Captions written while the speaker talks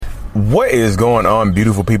What is going on,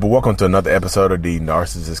 beautiful people? Welcome to another episode of the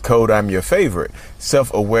Narcissist Code. I'm your favorite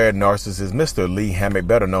self-aware narcissist, Mr. Lee Hammock,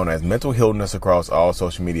 better known as Mental Healness across all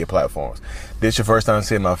social media platforms. This is your first time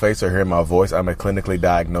seeing my face or hearing my voice. I'm a clinically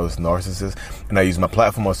diagnosed narcissist, and I use my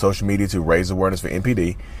platform on social media to raise awareness for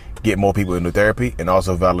NPD, get more people into therapy, and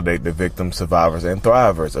also validate the victims, survivors, and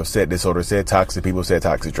thrivers of said disorder, said toxic people, said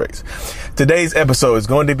toxic traits. Today's episode is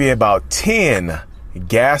going to be about 10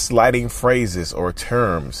 gaslighting phrases or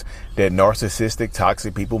terms that narcissistic,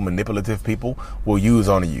 toxic people, manipulative people will use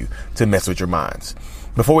on you to mess with your minds.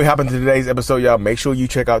 Before we hop into today's episode, y'all, make sure you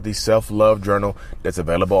check out the self-love journal that's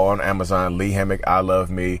available on Amazon. Lee Hammock, I Love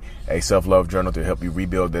Me, a self-love journal to help you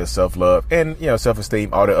rebuild their self-love and,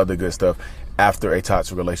 self-esteem, all the other good stuff after a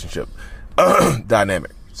toxic relationship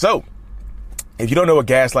dynamic. So, if you don't know what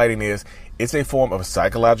gaslighting is, it's a form of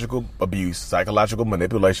psychological abuse, psychological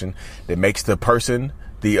manipulation that makes the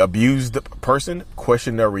abused person,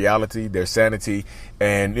 question their reality, their sanity,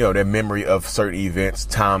 and, their memory of certain events,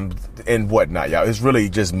 time, and whatnot, y'all. It's really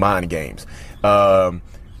just mind games. A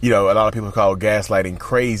lot of people call gaslighting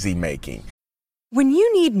crazy making. When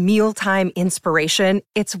you need mealtime inspiration,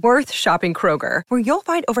 it's worth shopping Kroger, where you'll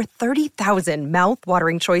find over 30,000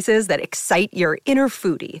 mouth-watering choices that excite your inner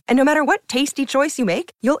foodie. And no matter what tasty choice you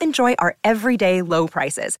make, you'll enjoy our everyday low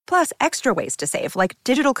prices, plus extra ways to save, like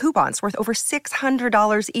digital coupons worth over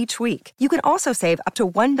 $600 each week. You can also save up to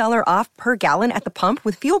 $1 off per gallon at the pump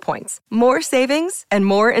with fuel points. More savings and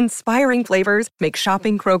more inspiring flavors make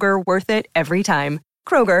shopping Kroger worth it every time.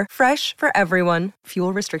 Kroger, fresh for everyone.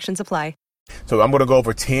 Fuel restrictions apply. So I'm going to go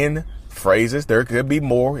over 10 phrases. There could be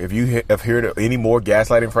more. If you have heard any more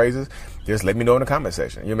gaslighting phrases, just let me know in the comment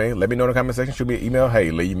section. You know what I mean? Let me know in the comment section. Shoot me an email.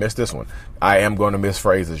 Hey, Lee, you missed this one. I am going to miss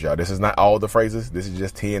phrases, y'all. This is not all the phrases. This is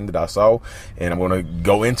just 10 that I saw, and I'm going to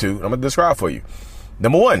go into, I'm going to describe for you.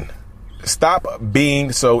 Number 1, stop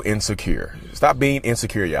being so insecure. Stop being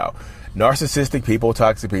insecure, y'all. Narcissistic people,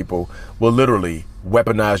 toxic people will literally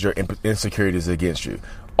weaponize your insecurities against you.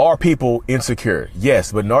 Are people insecure?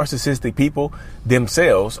 Yes, but narcissistic people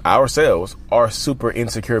ourselves, are super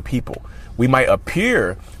insecure people. We might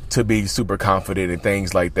appear to be super confident and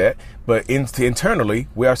things like that, but internally,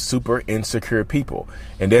 we are super insecure people.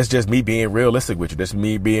 And that's just me being realistic with you. That's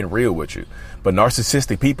me being real with you. But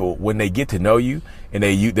narcissistic people, when they get to know you and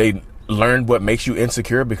they learn what makes you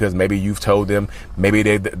insecure because maybe you've told them, maybe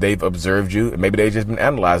they've observed you, and maybe they've just been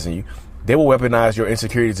analyzing you, they will weaponize your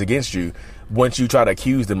insecurities against you once you try to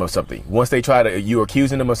accuse them of something. Once you're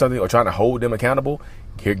accusing them of something or trying to hold them accountable,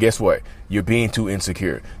 here, guess what? You're being too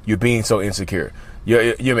insecure. You're being so insecure.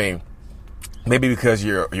 You mean, maybe because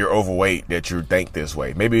you're overweight that you think this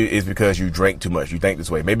way. Maybe it's because you drank too much. You think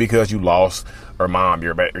this way. Maybe because you lost your mom,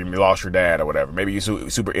 you lost your dad or whatever. Maybe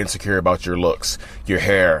you're super insecure about your looks, your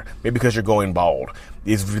hair. Maybe because you're going bald.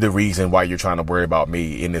 It's the reason why you're trying to worry about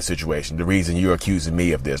me in this situation. The reason you're accusing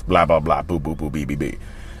me of this, blah, blah, blah, boo, boo, boo, bee, bee, bee.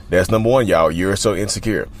 That's number 1, y'all. You're so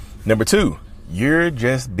insecure. Number 2, you're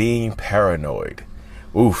just being paranoid.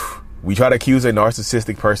 Oof. We try to accuse a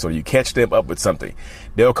narcissistic person. You catch them up with something.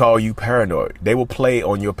 They'll call you paranoid. They will play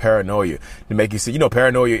on your paranoia to make you see,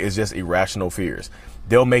 paranoia is just irrational fears.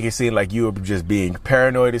 They'll make it seem like you're just being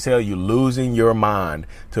paranoid as hell. You're losing your mind.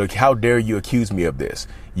 So how dare you accuse me of this?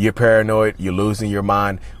 You're paranoid. You're losing your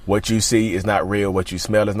mind. What you see is not real. What you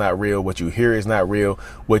smell is not real. What you hear is not real.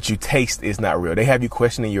 What you taste is not real. They have you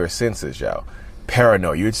questioning your senses, y'all.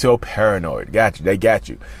 Paranoid. You're so paranoid. Got you. They got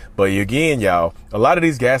you. But again, y'all, a lot of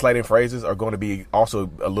these gaslighting phrases are going to be also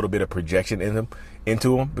a little bit of projection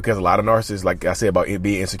into them because a lot of narcissists, like I said about it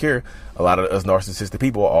being insecure, a lot of us narcissistic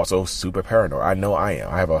people are also super paranoid. I know I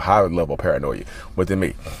am. I have a high level of paranoia within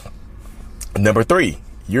me. Number 3,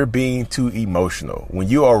 you're being too emotional. When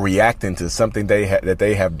you are reacting to something that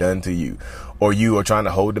they have done to you, or you are trying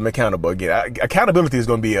to hold them accountable. Again, accountability is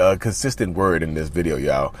going to be a consistent word in this video,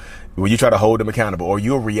 y'all. When you try to hold them accountable, or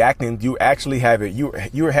you're reacting, you're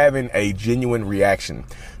having a genuine reaction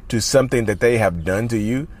to something that they have done to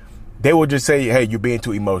you, they will just say, hey, you're being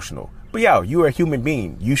too emotional. But yeah, you are a human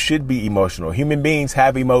being. You should be emotional. Human beings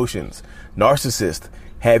have emotions. Narcissists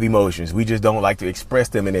have emotions. We just don't like to express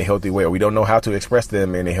them in a healthy way, or we don't know how to express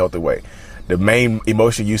them in a healthy way. The main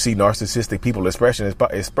emotion you see narcissistic people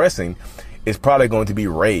expressing is probably going to be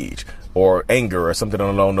rage or anger or something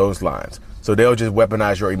along those lines. So they'll just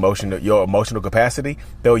weaponize your emotional capacity.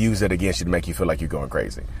 They'll use it against you to make you feel like you're going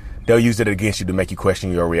crazy. They'll use it against you to make you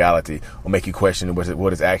question your reality or make you question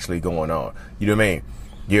what is actually going on. You know what I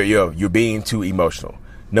mean? You're being too emotional.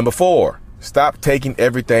 Number 4, stop taking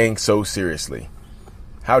everything so seriously.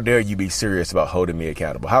 How dare you be serious about holding me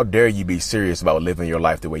accountable? How dare you be serious about living your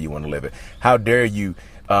life the way you want to live it? How dare you,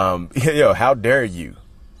 how dare you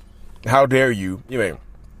How dare you,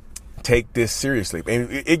 take this seriously? And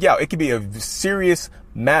it could be a serious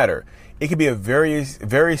matter. It could be a very,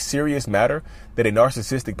 very serious matter that a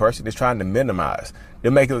narcissistic person is trying to minimize.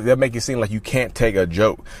 They'll make it seem like you can't take a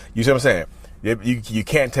joke. You see what I'm saying? You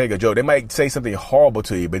can't take a joke. They might say something horrible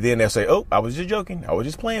to you, but then they'll say, "Oh, I was just joking. I was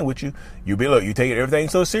just playing with you." You take everything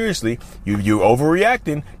so seriously. You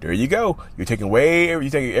overreacting. There you go. You're taking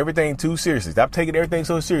everything too seriously. Stop taking everything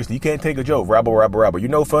so seriously. You can't take a joke. Rabble, rabble, rabble.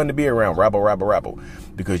 You're no fun to be around. Rabble, rabble, rabble.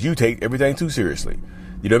 Because you take everything too seriously.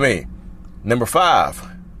 You know what I mean? Number 5,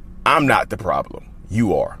 I'm not the problem.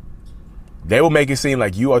 You are. They will make it seem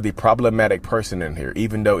like you are the problematic person in here,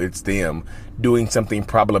 even though it's them doing something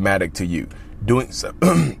problematic to you, doing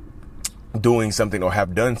something or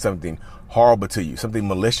have done something horrible to you, something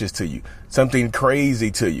malicious to you, something crazy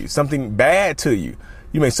to you, something bad to you.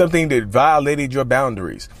 You mean something that violated your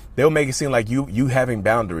boundaries. They'll make it seem like you having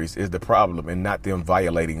boundaries is the problem and not them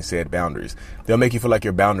violating said boundaries. They'll make you feel like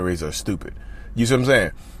your boundaries are stupid. You see what I'm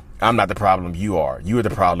saying? I'm not the problem. You are. You are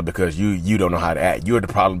the problem because you don't know how to act. You're the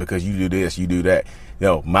problem because you do this, you do that.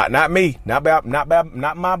 Not me, not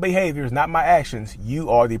my behaviors, not my actions.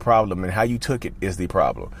 You are the problem, and how you took it is the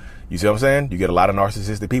problem. You see what I'm saying? You get a lot of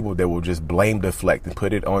narcissistic people that will just blame, deflect, and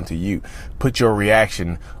put it onto you. Put your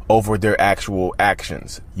reaction over their actual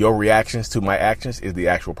actions. Your reactions to my actions is the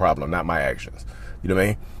actual problem, not my actions. You know what I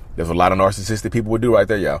mean? There's a lot of narcissistic people would do right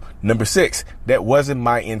there, y'all. Number 6, that wasn't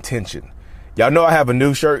my intention. Y'all know I have a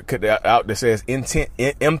new shirt out that says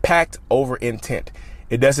impact over intent.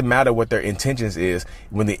 It doesn't matter what their intentions is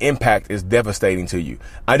when the impact is devastating to you.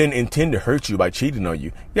 I didn't intend to hurt you by cheating on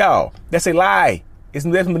you. Y'all, that's a lie. That's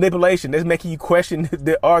manipulation. That's making you question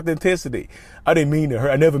the authenticity. I didn't mean to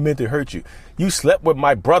hurt. I never meant to hurt you. You slept with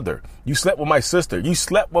my brother. You slept with my sister. You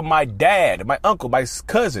slept with my dad, my uncle, my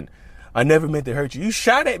cousin. I never meant to hurt you. You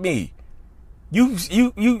shot at me. You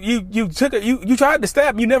tried to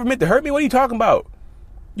stab me. You never meant to hurt me. What are you talking about?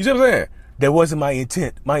 You see what I'm saying? That wasn't my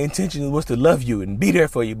intent. My intention was to love you and be there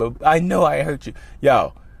for you, but I know I hurt you.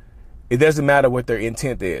 Y'all, it doesn't matter what their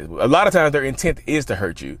intent is. A lot of times their intent is to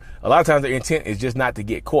hurt you. A lot of times their intent is just not to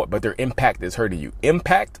get caught, but their impact is hurting you.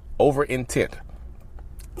 Impact over intent.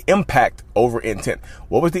 Impact over intent.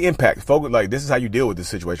 What was the impact? Focus, like, this is how you deal with this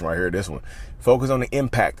situation right here, this one. Focus on the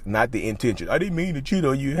impact, not the intention. I didn't mean to cheat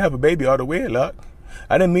on you, have a baby out of wedlock.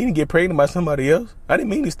 I didn't mean to get pregnant by somebody else. I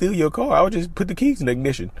didn't mean to steal your car. I would just put the keys in the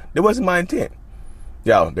ignition. That wasn't my intent.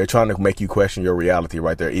 Y'all, they're trying to make you question your reality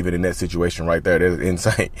right there, even in that situation right there. That's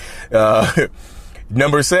insane.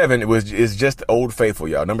 Number 7 is just Old Faithful,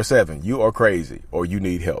 y'all. Number 7, you are crazy or you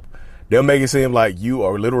need help. They'll make it seem like you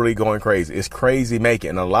are literally going crazy. It's crazy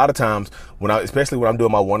making. And a lot of times, especially when I'm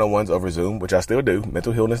doing my one-on-ones over Zoom, which I still do,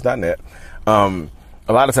 mentalhealness.net,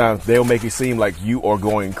 a lot of times they'll make it seem like you are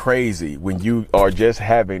going crazy when you are just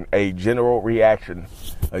having a general reaction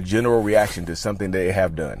to something they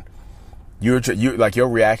have done. Your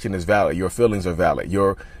reaction is valid. Your feelings are valid.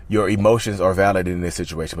 Your emotions are valid in this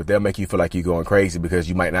situation, but they'll make you feel like you're going crazy because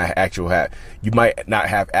you might not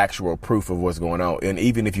have actual proof of what's going on. And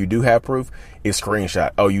even if you do have proof, it's screenshot.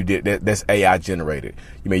 Oh, you did that. That's AI generated.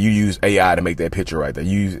 You use AI to make that picture right there.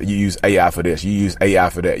 You use AI for this. You use AI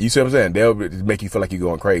for that. You see what I'm saying? They'll make you feel like you're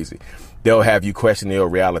going crazy. They'll have you question your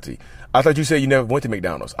reality. I thought you said you never went to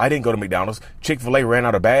McDonald's. I didn't go to McDonald's. Chick-fil-A ran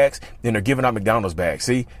out of bags, then they're giving out McDonald's bags.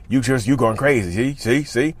 See, you going crazy.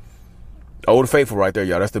 See. Old Faithful right there,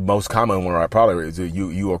 y'all. That's the most common one. Probably is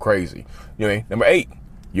you are crazy. You know what I mean? Number 8,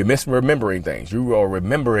 you're misremembering things. You are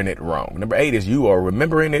remembering it wrong. Number 8 is you are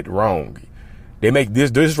remembering it wrong. They make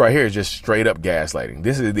this right here is just straight up gaslighting.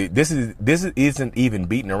 This isn't even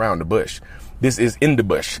beating around the bush. This is in the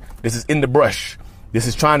bush. This is in the brush. This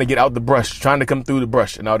is trying to get out the brush, trying to come through the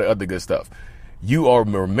brush and all the other good stuff. You are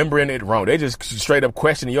remembering it wrong. They just straight up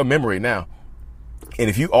questioning your memory now. And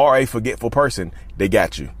if you are a forgetful person, they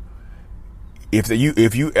got you.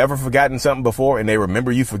 If you ever forgotten something before and they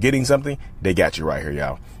remember you forgetting something, they got you right here,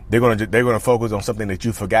 y'all. They're gonna focus on something that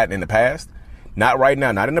you've forgotten in the past. Not right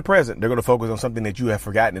now, not in the present. They're gonna focus on something that you have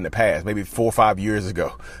forgotten in the past, maybe 4 or 5 years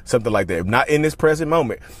ago, something like that. Not in this present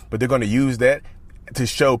moment, but they're gonna use that to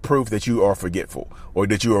show proof that you are forgetful or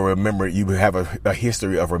that you have a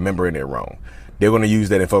history of remembering it wrong. They're going to use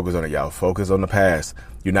that and focus on it, y'all. Focus on the past.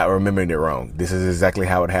 You're not remembering it wrong. This is exactly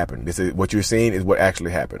how it happened. This is what you're seeing is what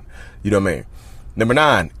actually happened. You know what I mean? Number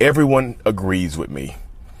 9, everyone agrees with me.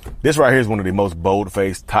 This right here is one of the most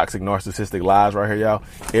bold-faced, toxic, narcissistic lies right here, y'all.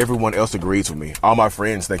 Everyone else agrees with me. All my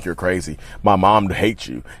friends think you're crazy. My mom hates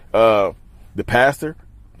you. The pastor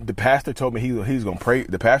told me he was going to pray.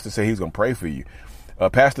 The pastor said he was going to pray for you.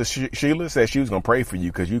 Pastor Sheila said she was going to pray for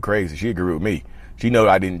you because you crazy. She agreed with me. She know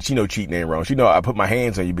I didn't. She know cheating ain't wrong. She know I put my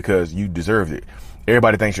hands on you because you deserved it.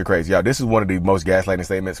 Everybody thinks you're crazy. Y'all, this is one of the most gaslighting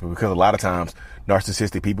statements because a lot of times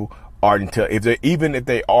narcissistic people aren't even if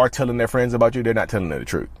they are telling their friends about you, they're not telling them the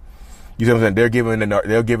truth. You see what I'm saying?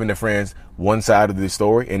 They're giving their friends one side of the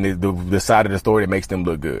story, and the side of the story that makes them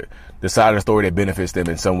look good. The side of the story that benefits them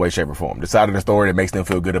in some way, shape, or form. The side of the story that makes them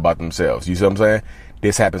feel good about themselves. You see what I'm saying?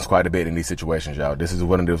 This happens quite a bit in these situations, y'all. This is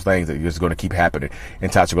one of those things that is going to keep happening in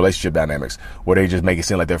toxic relationship dynamics, where they just make it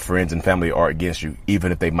seem like their friends and family are against you,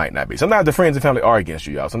 even if they might not be. Sometimes the friends and family are against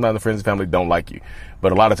you, y'all. Sometimes the friends and family don't like you.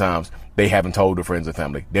 But a lot of times, they haven't told the friends and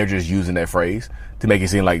family. They're just using that phrase to make it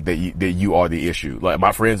seem like that you are the issue. Like,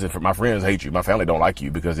 my friends hate you. My family don't like you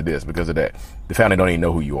because of this, because of that. The family don't even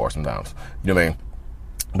know who you are sometimes. You know what I mean?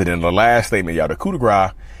 But in the last statement, y'all, the coup de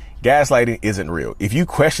grace, gaslighting isn't real. If you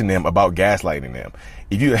question them about gaslighting them,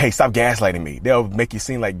 hey, stop gaslighting me, they'll make you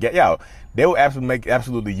seem like, they will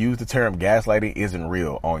absolutely use the term gaslighting isn't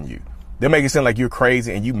real on you. They'll make it seem like you're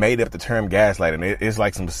crazy and you made up the term gaslighting. It's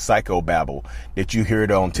like some psychobabble that you hear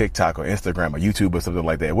it on TikTok or Instagram or YouTube or something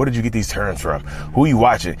like that. Where did you get these terms from? Who are you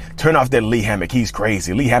watching? Turn off that Lee Hammock. He's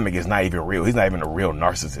crazy. Lee Hammock is not even real. He's not even a real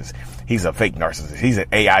narcissist. He's a fake narcissist. He's an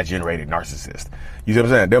AI generated narcissist. You see what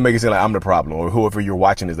I'm saying? They'll make it seem like I'm the problem, or whoever you're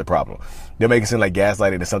watching is the problem. They'll make it seem like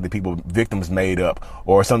gaslighting is something victims made up,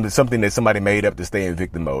 or something that somebody made up to stay in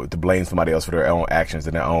victim mode, to blame somebody else for their own actions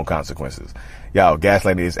and their own consequences. Y'all,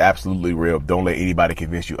 gaslighting is absolutely real. Don't let anybody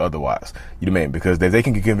convince you otherwise. You know what I mean? Because if they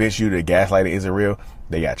can convince you that gaslighting isn't real,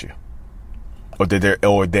 they got you. Or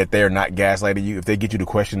that they're not gaslighting you. If they get you to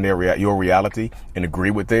question your reality and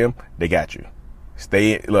agree with them, they got you.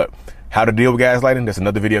 Look, how to deal with gaslighting, there's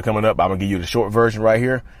another video coming up. I'm going to give you the short version right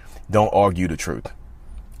here. Don't argue the truth.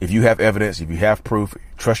 If you have evidence, if you have proof,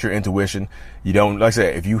 trust your intuition. You don't, like I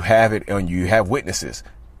said, if you have it and you have witnesses,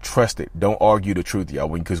 trust it. Don't argue the truth, y'all.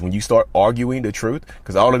 Because when you start arguing the truth,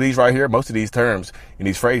 because all of these right here, most of these terms and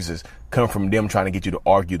these phrases come from them trying to get you to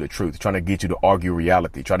argue the truth, trying to get you to argue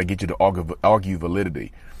reality, trying to get you to argue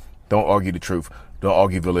validity. Don't argue the truth. Don't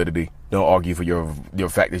argue validity. Don't argue for your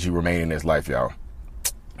fact that you remain in this life, y'all.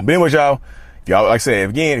 But anyways, y'all, like I said,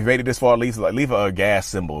 again, if you made it this far, leave a gas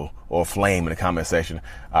symbol or a flame in the comment section.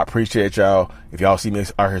 I appreciate y'all. If y'all see me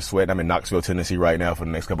out here sweating, I'm in Knoxville, Tennessee right now for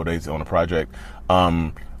the next couple of days on the project.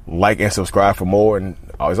 Like and subscribe for more. And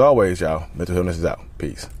as always, y'all, mental illness is out.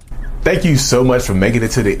 Peace. Thank you so much for making it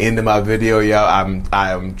to the end of my video, y'all.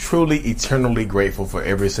 I am truly, eternally grateful for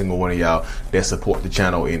every single one of y'all that support the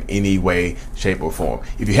channel in any way, shape, or form.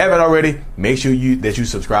 If you haven't already, make sure that you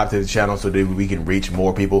subscribe to the channel so that we can reach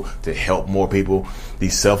more people, to help more people. The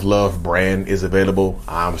self-love brand is available.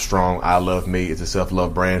 I'm strong. I love me. It's a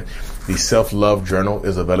self-love brand. The self-love journal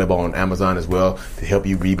is available on Amazon as well to help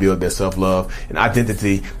you rebuild that self-love and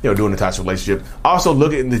identity, during the toxic relationship. Also,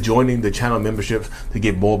 look into joining the channel memberships to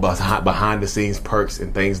get more behind the scenes perks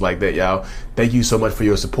and things like that, y'all. Thank you so much for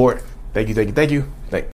your support. Thank you.